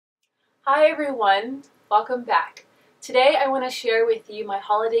Hi everyone, welcome back. Today I want to share with you my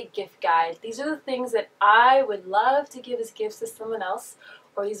holiday gift guide. These are the things that I would love to give as gifts to someone else,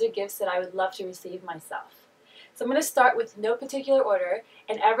 or these are gifts that I would love to receive myself. So I'm going to start with no particular order,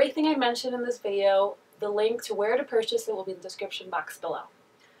 and everything I mentioned in this video, the link to where to purchase it will be in the description box below.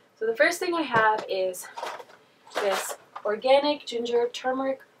 So the first thing I have is this organic ginger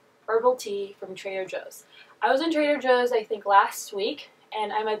turmeric herbal tea from Trader Joe's. I was in Trader Joe's I think last week,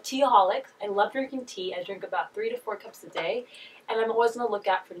 and I'm a teaholic. I love drinking tea. I drink about 3 to 4 cups a day, and I'm always on the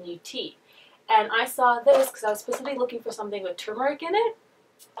lookout for new tea. And I saw this because I was specifically looking for something with turmeric in it,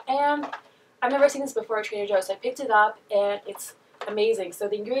 and I've never seen this before at Trader Joe's, so I picked it up, and it's amazing. So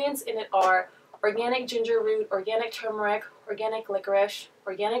the ingredients in it are organic ginger root, organic turmeric, organic licorice,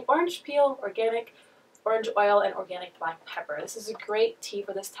 organic orange peel, organic orange oil, and organic black pepper. This is a great tea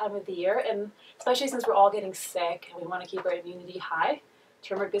for this time of the year, and especially since we're all getting sick and we want to keep our immunity high.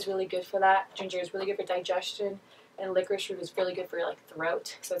 Turmeric is really good for that. Ginger is really good for digestion, and licorice root is really good for your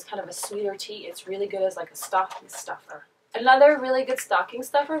throat. So it's kind of a sweeter tea. It's really good as like a stocking stuffer. Another really good stocking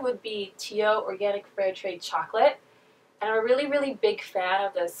stuffer would be Tio Organic Fair Trade Chocolate. And I'm a really big fan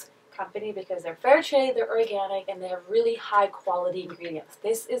of this company because they're fair trade, they're organic, and they have really high quality ingredients.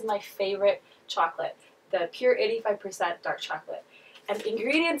 This is my favorite chocolate, the pure 85% dark chocolate. And the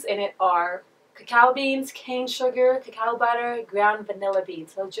ingredients in it are cacao beans, cane sugar, cacao butter, ground vanilla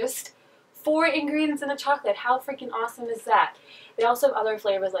beans. So just 4 ingredients in a chocolate. How freaking awesome is that? They also have other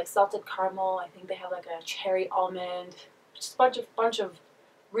flavors like salted caramel. I think they have like a cherry almond. Just a bunch of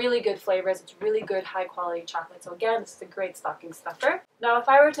really good flavors. It's really good high quality chocolate. So again, this is a great stocking stuffer. Now if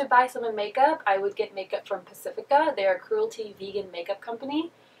I were to buy someone makeup, I would get makeup from Pacifica. They're a cruelty vegan makeup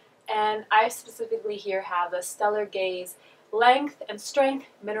company. And I specifically here have the Stellar Gaze Length and Strength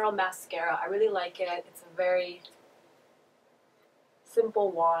Mineral Mascara. I really like it. It's a very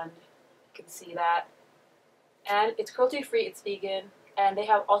simple wand. You can see that. And it's cruelty free, it's vegan. And they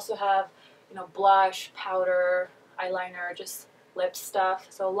also have, blush, powder, eyeliner, just lip stuff.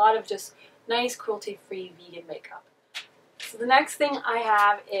 So a lot of just nice cruelty free vegan makeup. So the next thing I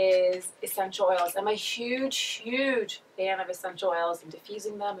have is essential oils. I'm a huge fan of essential oils and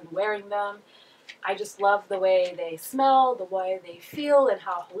diffusing them and wearing them. I just love the way they smell, the way they feel, and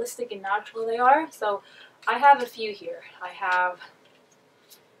how holistic and natural they are. So I have a few here. I have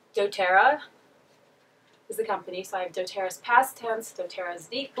doTERRA is the company. So I have doTERRA's Past Tense, doTERRA's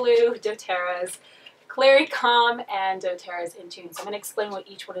Deep Blue, doTERRA's ClaryCalm, and doTERRA's Intune. So I'm going to explain what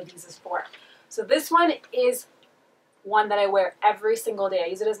each one of these is for. So this one is one that I wear every single day. I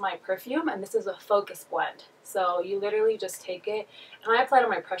use it as my perfume, and this is a focus blend. So you literally just take it, and I apply it on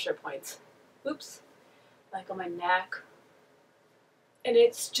my pressure points. Oops, like on my neck. And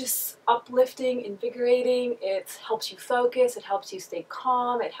it's just uplifting, invigorating. It helps you focus, it helps you stay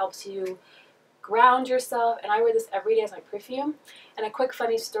calm, it helps you ground yourself, and I wear this every day as my perfume. And a quick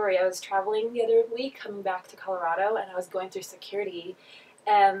funny story, I was traveling the other week coming back to Colorado, and I was going through security,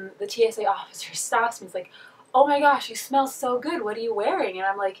 and the TSA officer stops me. He's like, "Oh my gosh, you smell so good, what are you wearing?" And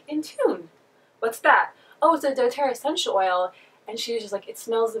I'm like, "Intune." "What's that?" "Oh, it's a doTERRA essential oil." And she was just like, "It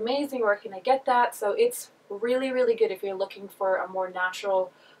smells amazing, where can I get that?" So it's really good if you're looking for a more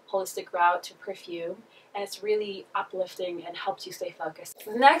natural, holistic route to perfume. And it's really uplifting and helps you stay focused.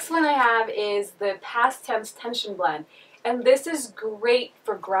 The next one I have is the Past Tense Tension Blend. And this is great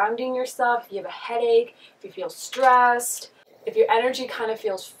for grounding yourself if you have a headache, if you feel stressed, if your energy kind of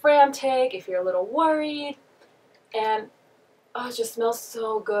feels frantic, if you're a little worried. And oh, it just smells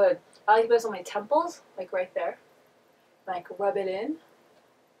so good. I like this on my temples, like right there. Like rub it in.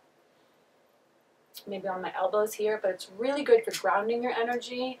 Maybe on my elbows here, but it's really good for grounding your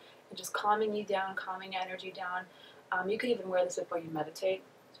energy and just calming you down, calming your energy down. You could even wear this before you meditate.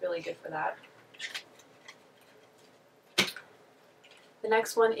 It's really good for that. The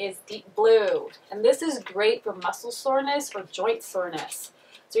next one is Deep Blue, and this is great for muscle soreness or joint soreness.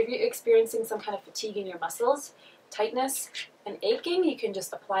 So if you're experiencing some kind of fatigue in your muscles, tightness, and aching, you can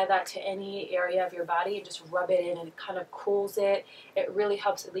just apply that to any area of your body and just rub it in, and it kind of cools it. It really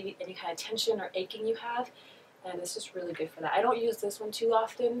helps alleviate any kind of tension or aching you have, and it's just really good for that. I don't use this one too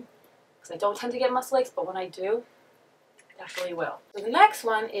often because I don't tend to get muscle aches, but when I do, definitely will. So the next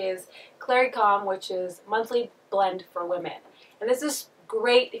one is ClaryCalm, which is monthly blend for women. And this is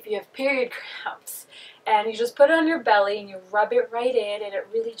great if you have period cramps. And you just put it on your belly and you rub it right in, and it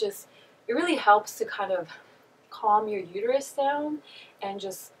really helps to kind of calm your uterus down and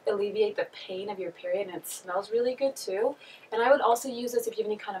just alleviate the pain of your period, and it smells really good too. And I would also use this if you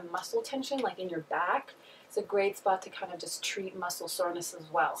have any kind of muscle tension, like in your back. It's a great spot to kind of just treat muscle soreness as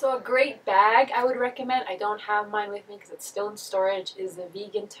well. So a great bag I would recommend, I don't have mine with me because it's still in storage, is the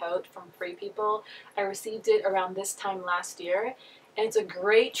vegan tote from Free People. I received it around this time last year, and it's a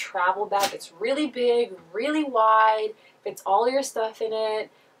great travel bag. It's really big, really wide, fits all your stuff in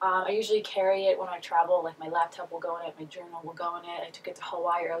it. I usually carry it when I travel, like my laptop will go in it, my journal will go in it. I took it to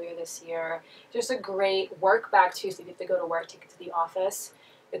Hawaii earlier this year. Just a great work bag too, so if you have to go to work, take it to the office.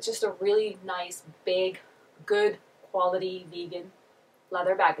 It's just a really nice, big, good quality vegan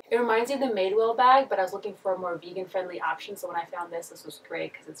leather bag. It reminds me of the Madewell bag, but I was looking for a more vegan friendly option, so when I found this was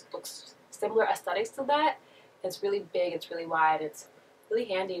great because it looks similar aesthetics to that. It's really big, it's really wide, it's really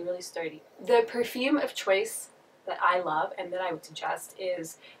handy, really sturdy. The perfume of choice that I love and that I would suggest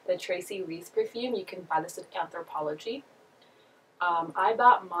is the Tracey Reese perfume. You can buy this at Anthropologie. I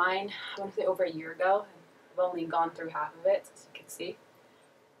bought mine, I want to say over a year ago. I've only gone through half of it, as you can see.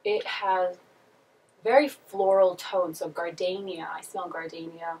 It has very floral tones, so gardenia. I smell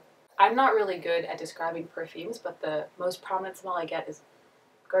gardenia. I'm not really good at describing perfumes, but the most prominent smell I get is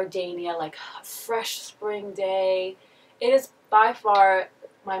gardenia, like a fresh spring day. It is by far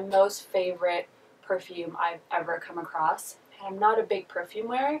my most favorite perfume I've ever come across. And I'm not a big perfume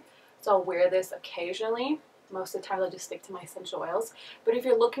wearer, so I'll wear this occasionally. Most of the time I'll just stick to my essential oils. But if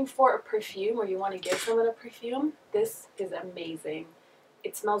you're looking for a perfume or you want to give someone a perfume, this is amazing.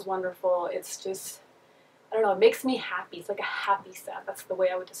 It smells wonderful. It's just, I don't know, it makes me happy. It's like a happy scent. That's the way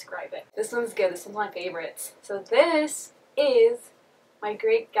I would describe it. This one's good. This one's my favorite. So this is my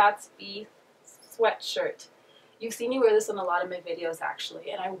Great Gatsby sweatshirt. You've seen me wear this in a lot of my videos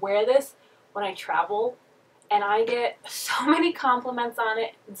actually, and I wear this when I travel, and I get so many compliments on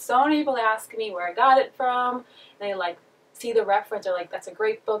it, and so many people ask me where I got it from, and they like see the reference, or like, that's a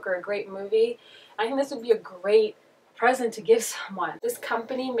great book or a great movie. I think this would be a great present to give someone. This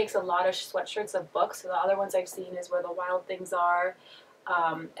company makes a lot of sweatshirts of books, so the other ones I've seen is Where the Wild Things Are,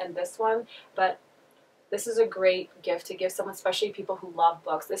 and this one, but this is a great gift to give someone, especially people who love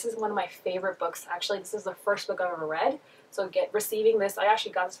books. This is one of my favorite books. Actually, this is the first book I've ever read. So receiving this, I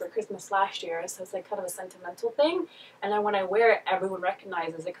actually got this for Christmas last year, so it's like kind of a sentimental thing. And then when I wear it, everyone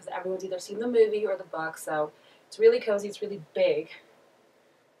recognizes it because everyone's either seen the movie or the book. So it's really cozy, it's really big.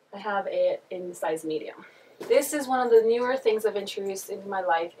 I have it in the size medium. This is one of the newer things I've introduced into my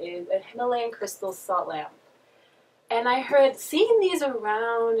life, is a Himalayan crystal salt lamp. And I heard, seeing these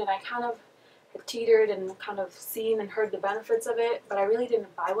around, and I kind of had teetered and kind of seen and heard the benefits of it, but I really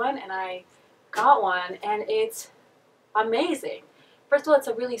didn't buy one, and I got one, and it's amazing. First of all, it's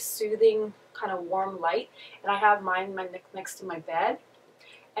a really soothing, kind of warm light, and I have mine next to my bed,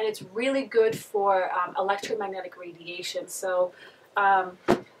 and it's really good for electromagnetic radiation. So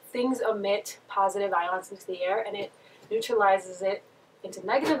things emit positive ions into the air, and it neutralizes it into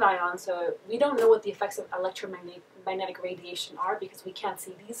negative ions, so we don't know what the effects of electromagnetic radiation are because we can't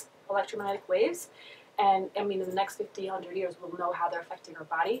see these electromagnetic waves. And I mean, in the next 50, 100 years, we'll know how they're affecting our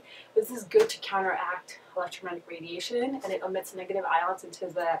body. But this is good to counteract electromagnetic radiation, and it emits negative ions into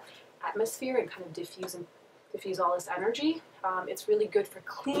the atmosphere and kind of diffuse all this energy. It's really good for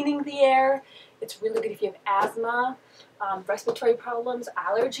cleaning the air. It's really good if you have asthma, respiratory problems,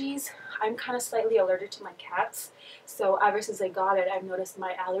 allergies. I'm kind of slightly allergic to my cats, so ever since I got it, I've noticed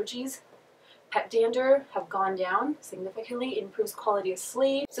my allergies, pet dander, have gone down significantly. It improves quality of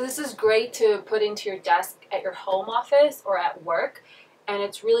sleep. So this is great to put into your desk at your home office or at work, and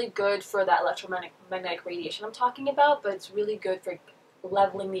it's really good for that electromagnetic radiation I'm talking about, but it's really good for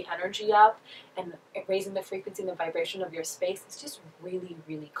leveling the energy up and raising the frequency and the vibration of your space. It's just really,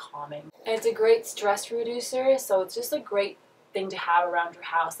 really calming. And it's a great stress reducer, so it's just a great thing to have around your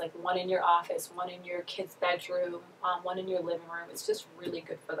house, like one in your office, one in your kid's bedroom, one in your living room. It's just really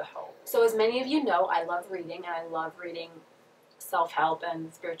good for the home. So as many of you know, I love reading, and I love reading self-help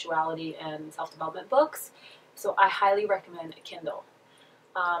and spirituality and self-development books, so I highly recommend a Kindle.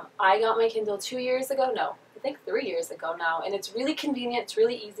 I got my Kindle 2 years ago, no, I think 3 years ago now, and it's really convenient, it's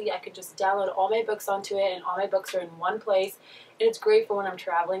really easy. I could just download all my books onto it, and all my books are in one place, and it's great for when I'm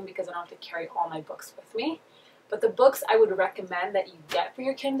traveling because I don't have to carry all my books with me. But the books I would recommend that you get for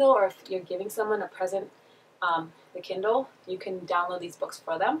your Kindle, or if you're giving someone a present, the Kindle, you can download these books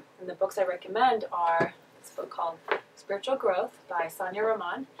for them. And the books I recommend are this book called Spiritual Growth by Sonia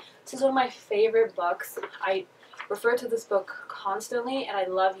Rahman. This is one of my favorite books. I refer to this book constantly, and I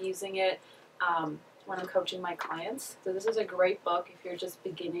love using it when I'm coaching my clients. So this is a great book if you're just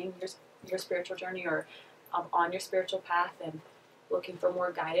beginning your spiritual journey, or on your spiritual path and looking for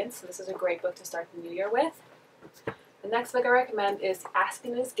more guidance. So this is a great book to start the new year with. The next book I recommend is Ask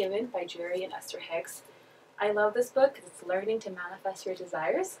and It Is Given by Jerry and Esther Hicks. I love this book because it's learning to manifest your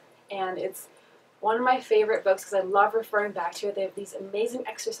desires, and it's one of my favorite books because I love referring back to it. They have these amazing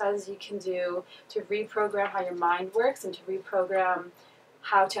exercises you can do to reprogram how your mind works and to reprogram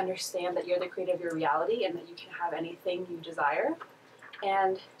how to understand that you're the creator of your reality and that you can have anything you desire.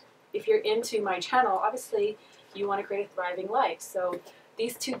 And if you're into my channel, obviously you want to create a thriving life. So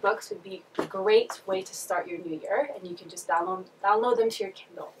these two books would be a great way to start your new year, and you can just download them to your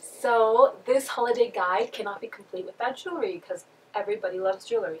Kindle. So this holiday guide cannot be complete without jewelry because everybody loves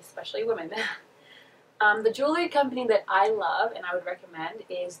jewelry, especially women. The jewelry company that I love and I would recommend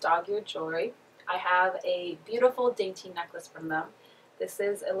is Dog Ear Jewelry. I have a beautiful dainty necklace from them. This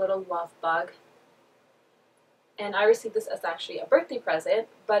is a little love bug. And I received this as actually a birthday present,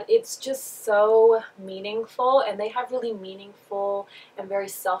 but it's just so meaningful, and they have really meaningful and very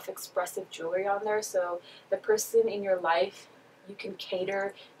self-expressive jewelry on there. So the person in your life, you can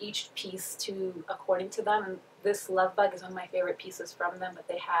cater each piece to according to them. And this love bug is one of my favorite pieces from them. But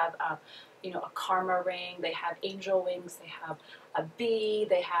they have, you know, a karma ring. They have angel wings. They have a bee.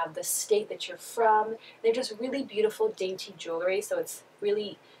 They have the state that you're from. They're just really beautiful, dainty jewelry. So it's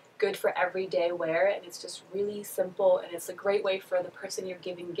really good for everyday wear, and it's just really simple, and it's a great way for the person you're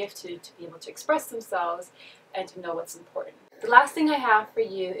giving gift to be able to express themselves and to know what's important. The last thing I have for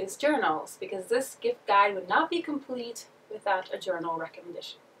you is journals, because this gift guide would not be complete without a journal recommendation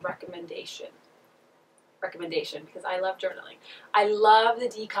because I love journaling. I love the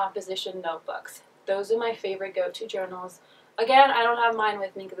decomposition notebooks. Those are my favorite go-to journals. Again, I don't have mine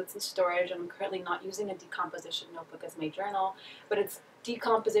with me because it's in storage, and I'm currently not using a decomposition notebook as my journal, but it's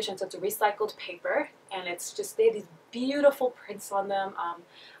decomposition, so it's a recycled paper, and it's just, they have these beautiful prints on them.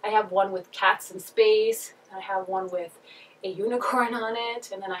 I have one with cats in space, and I have one with a unicorn on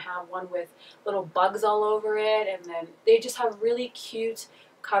it, and then I have one with little bugs all over it, and then they just have really cute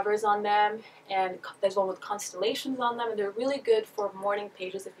covers on them, and there's one with constellations on them, and they're really good for morning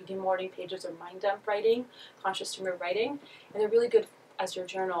pages if you do morning pages or mind dump writing, conscious stream of writing, and they're really good as your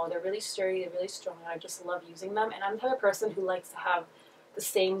journal. They're really sturdy, they're really strong, and I just love using them. And I'm the type of person who likes to have the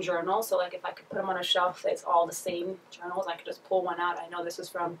same journal, so like if I could put them on a shelf that's all the same journals, I could just pull one out. I know this is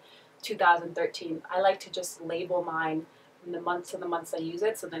from 2013. I like to just label mine in the months and the months I use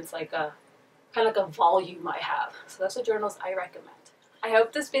it, so then it's like a kind of like a volume I have. So that's the journals I recommend. I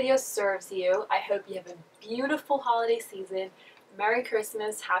hope this video serves you. I hope you have a beautiful holiday season. Merry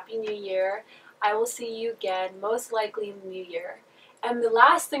Christmas, Happy New Year. I will see you again, most likely in the new year. And the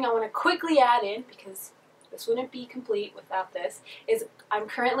last thing I want to quickly add in, because this wouldn't be complete without this, is I'm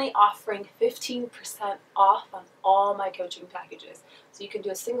currently offering 15% off on all my coaching packages. So you can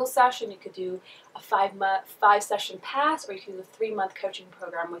do a single session, you could do a 5-session pass, or you can do a 3-month coaching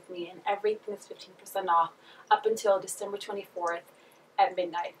program with me, and everything is 15% off up until December 24th at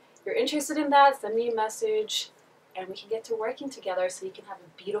midnight. If you're interested in that, send me a message, and we can get to working together so you can have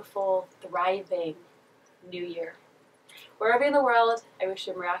a beautiful, thriving new year. Wherever in the world, I wish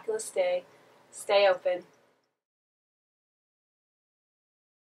you a miraculous day. Stay open.